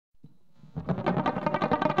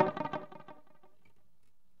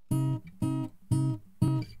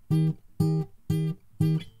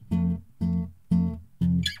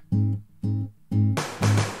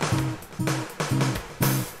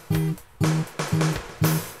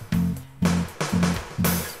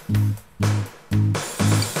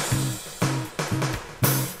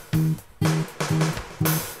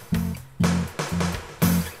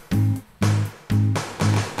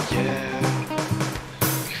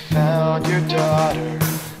found your daughter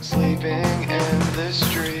sleeping in the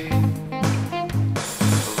street.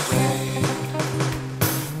 The rain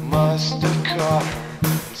must have caught her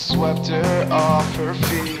and swept her off her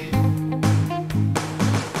feet.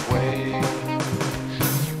 Wait,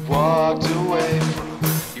 you walked away from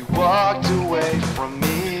me. Wait, you walked away from me.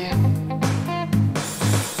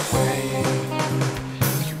 Wait,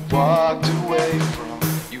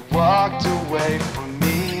 you walked away from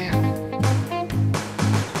me.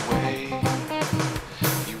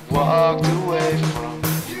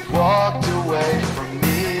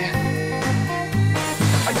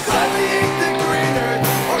 I'd gladly eat the green earth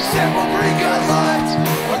or sample pre-cut lines,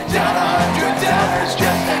 or down 100 downers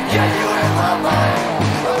just to get you in my mind.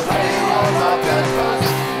 I'll put you on my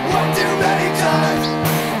bedpost one too many times,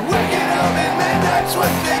 waking up in midnights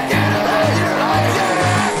with thinking about your idea.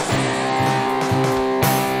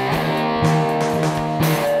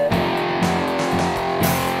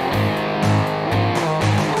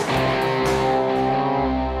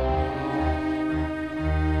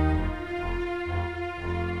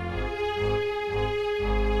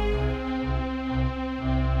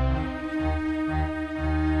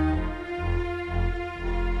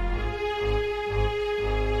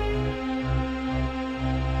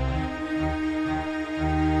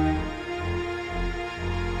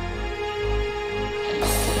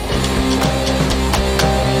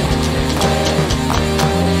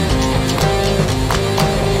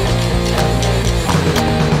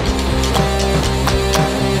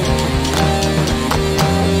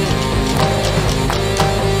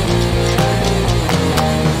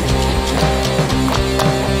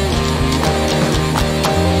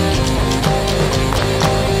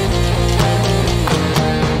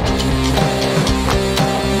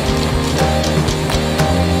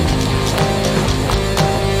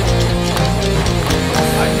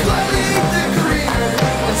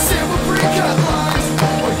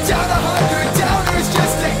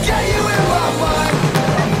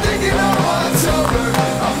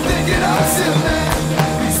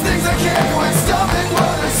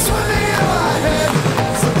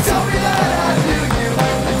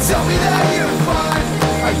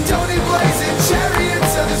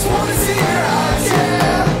 Chariots, I just wanna see your eyes, yeah.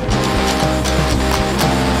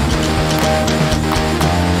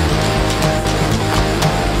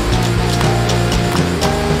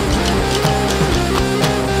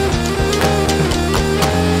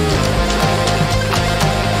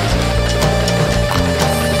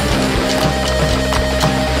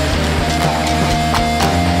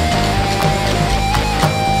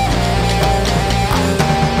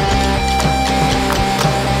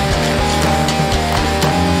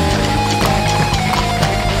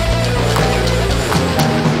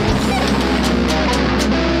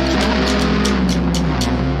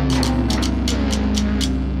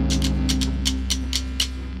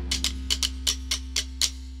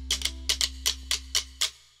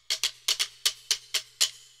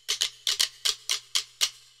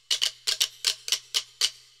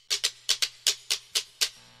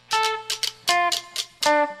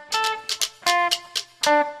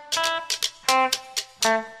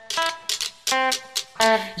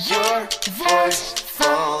 Your voice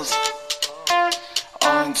falls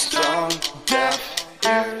on stone deaf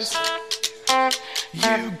ears.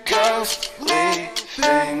 You ghostly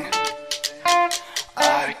thing,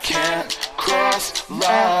 I can't cross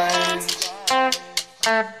lines.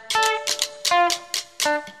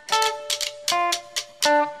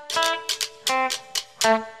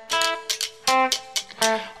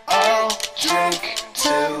 I'll drink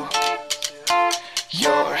to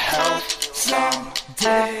your health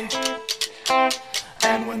someday,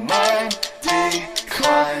 and when mine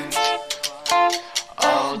declines,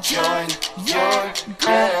 I'll join your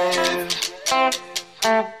grave.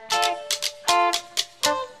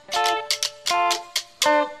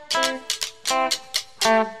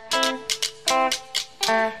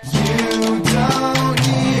 You don't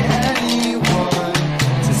need anyone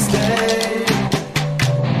to stay,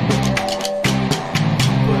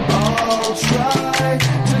 but I'll try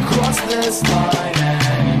to cross this line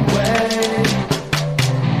anyway.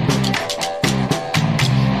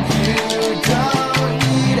 You don't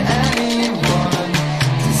need anyone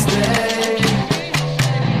to stay,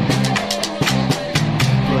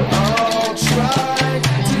 but I'll try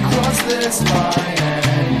to cross this line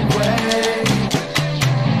anyway.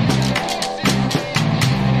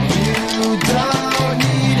 You don't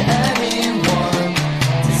need anyone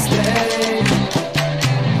to stay,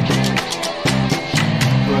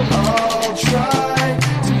 but I'll try.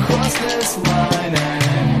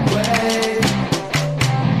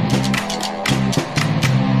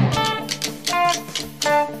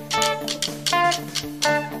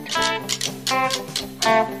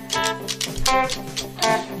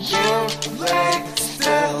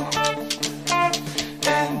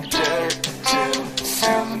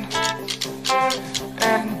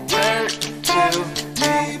 too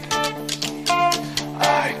deep.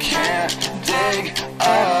 I can't dig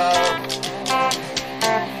up.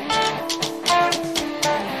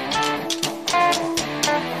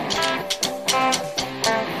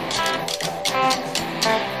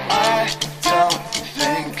 I don't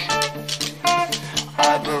think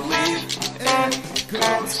I believe in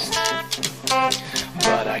ghosts,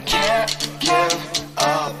 but I can't give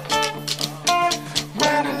up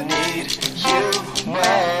when I need you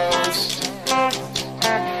most.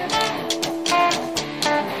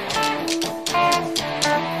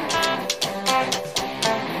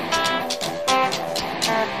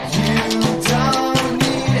 You don't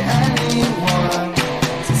need anyone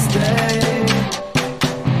to stay,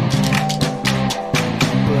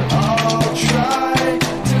 but I'll try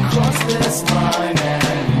to cross this line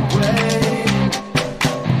anyway.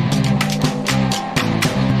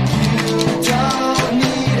 You don't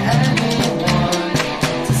need anyone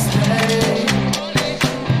to stay,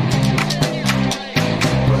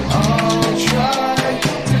 but I'll try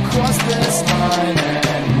to cross this line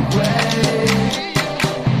anyway.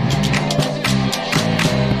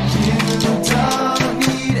 You don't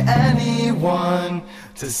need anyone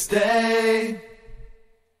to stay,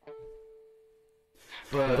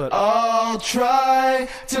 but I'll try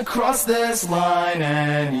to cross this line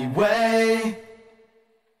anyway.